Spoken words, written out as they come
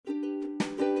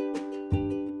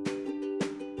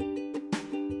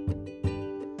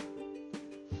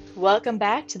Welcome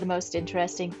back to the Most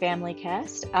Interesting Family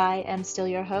Cast. I am still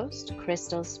your host,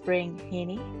 Crystal Spring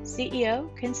Heaney, CEO,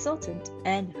 consultant,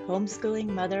 and homeschooling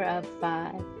mother of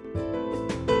 5.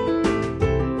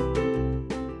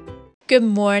 Good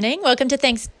morning. Welcome to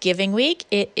Thanksgiving week.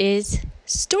 It is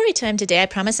story time today. I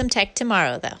promise some tech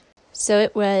tomorrow, though. So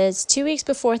it was 2 weeks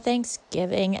before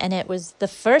Thanksgiving, and it was the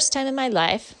first time in my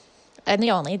life, and the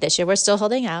only, this year we're still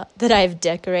holding out, that I've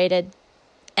decorated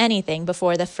anything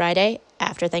before the Friday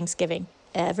after Thanksgiving.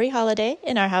 Every holiday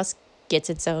in our house gets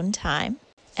its own time.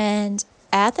 And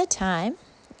at the time,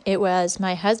 it was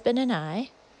my husband and I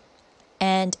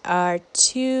and our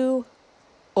 2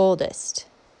 oldest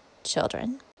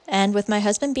children. And with my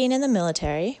husband being in the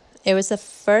military, it was the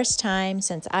first time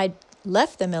since I'd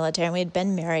left the military and we'd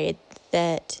been married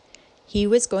that he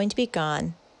was going to be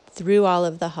gone through all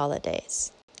of the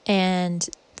holidays. And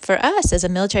for us as a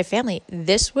military family,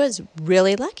 this was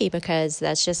really lucky because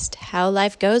that's just how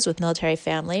life goes with military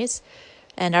families.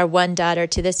 And our one daughter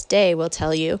to this day will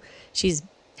tell you she's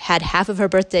had half of her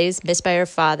birthdays missed by her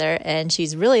father, and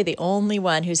she's really the only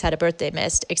one who's had a birthday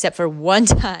missed, except for one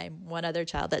time, one other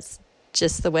child. That's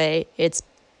just the way it's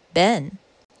been.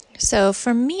 So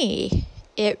for me,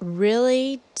 it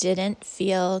really didn't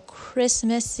feel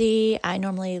Christmassy. I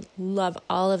normally love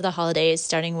all of the holidays,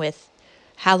 starting with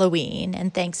Halloween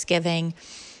and Thanksgiving.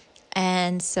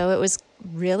 And so it was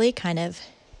really kind of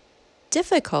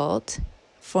difficult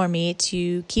for me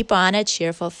to keep on a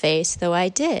cheerful face, though I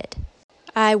did.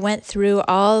 I went through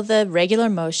all the regular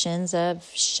motions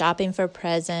of shopping for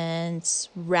presents,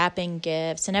 wrapping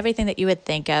gifts, and everything that you would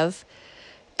think of.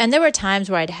 And there were times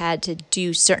where I'd had to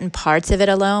do certain parts of it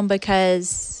alone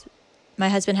because my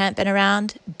husband hadn't been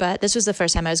around, but this was the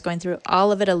first time I was going through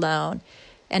all of it alone.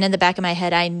 And in the back of my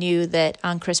head, I knew that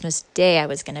on Christmas Day, I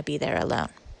was going to be there alone.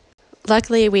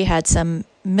 Luckily, we had some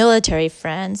military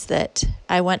friends that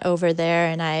I went over there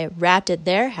and I wrapped at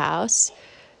their house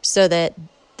so that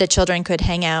the children could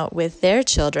hang out with their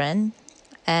children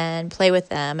and play with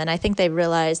them. And I think they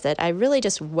realized that I really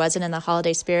just wasn't in the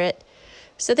holiday spirit.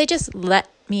 So they just let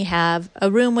me have a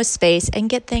room with space and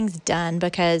get things done,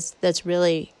 because that's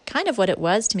really kind of what it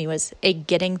was to me, was a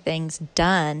getting things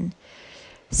done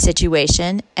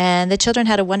situation. And the children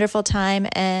had a wonderful time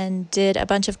and did a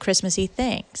bunch of Christmassy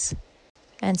things.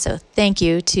 And so thank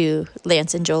you to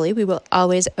Lance and Jolie. We will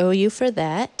always owe you for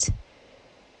that.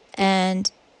 And,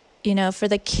 you know, for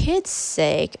the kids'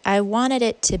 sake, I wanted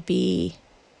it to be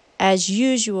as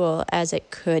usual as it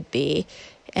could be.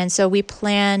 And so we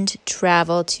planned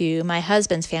travel to my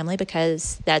husband's family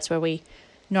because that's where we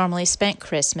normally spent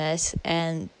Christmas.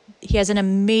 And he has an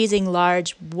amazing,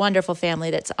 large, wonderful family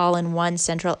that's all in one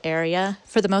central area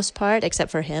for the most part,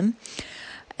 except for him.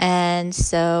 And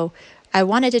so I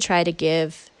wanted to try to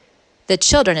give the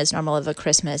children as normal of a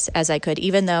Christmas as I could,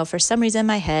 even though for some reason in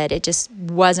my head, it just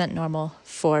wasn't normal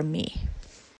for me.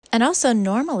 And also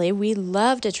normally we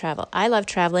love to travel. I love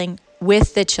traveling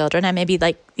with the children. I may be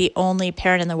like the only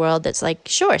parent in the world that's like,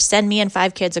 sure, send me and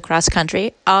 5 kids across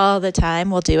country all the time.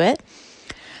 We'll do it.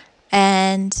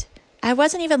 And I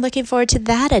wasn't even looking forward to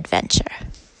that adventure.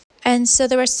 And so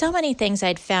there were so many things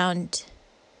I'd found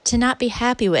to not be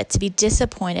happy with, to be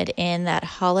disappointed in that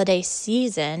holiday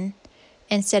season,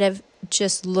 instead of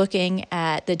just looking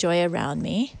at the joy around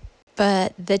me.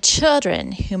 But the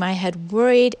children whom I had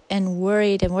worried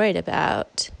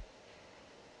about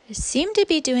seemed to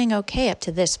be doing okay up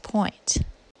to this point.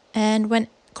 And when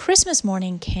Christmas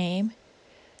morning came,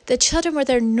 the children were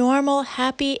their normal,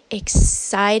 happy,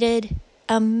 excited,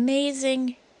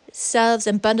 amazing selves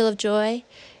and bundle of joy.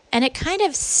 And it kind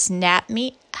of snapped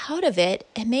me out of it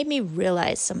and made me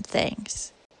realize some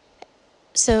things.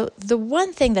 So the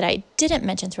one thing that I didn't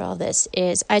mention through all this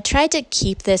is I tried to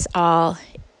keep this all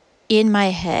in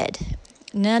my head.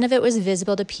 None of it was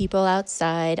visible to people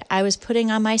outside. I was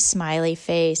putting on my smiley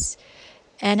face.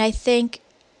 And I think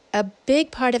a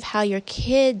big part of how your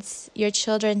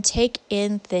children take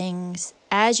in things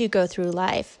as you go through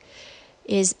life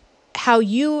is how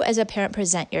you as a parent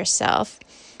present yourself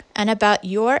and about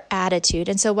your attitude.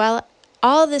 And so while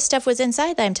all this stuff was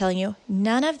inside that I'm telling you,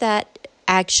 none of that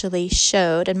actually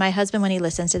showed. And my husband, when he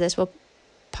listens to this, will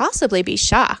possibly be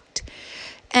shocked.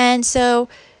 And so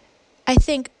I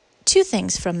think 2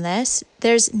 things from this.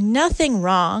 There's nothing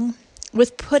wrong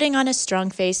with putting on a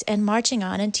strong face and marching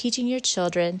on and teaching your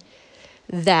children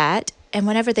that. And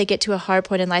whenever they get to a hard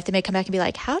point in life, they may come back and be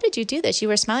like, how did you do this? You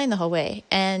were smiling the whole way.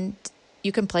 And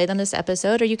you can play them this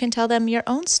episode, or you can tell them your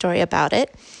own story about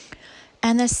it.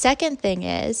 And the second thing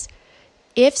is,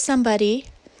 if somebody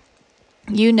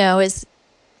you know is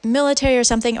military or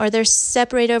something, or they're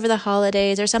separated over the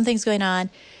holidays or something's going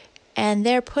on, and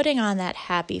they're putting on that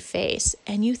happy face,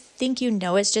 and you think you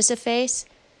know it's just a face,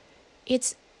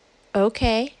 it's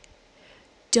okay.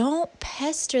 Don't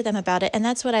pester them about it. And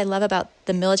that's what I love about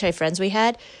the military friends we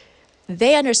had.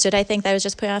 They understood, I think, that I was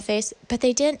just putting on a face, but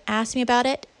they didn't ask me about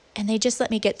it, and they just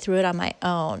let me get through it on my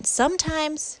own.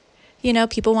 Sometimes,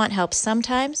 people want help.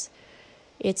 Sometimes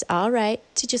it's all right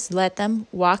to just let them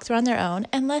walk through on their own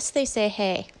unless they say,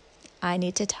 hey, I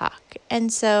need to talk.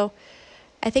 And so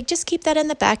I think just keep that in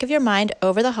the back of your mind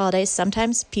over the holidays.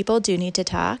 Sometimes people do need to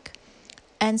talk,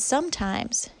 and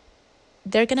sometimes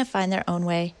they're going to find their own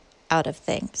way out of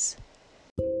things.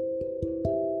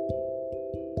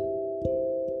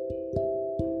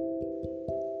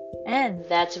 And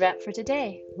that's a wrap for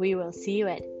today. We will see you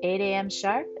at 8 a.m.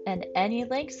 sharp, and any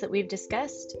links that we've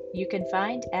discussed you can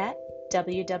find at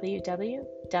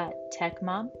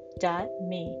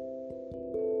www.techmom.me.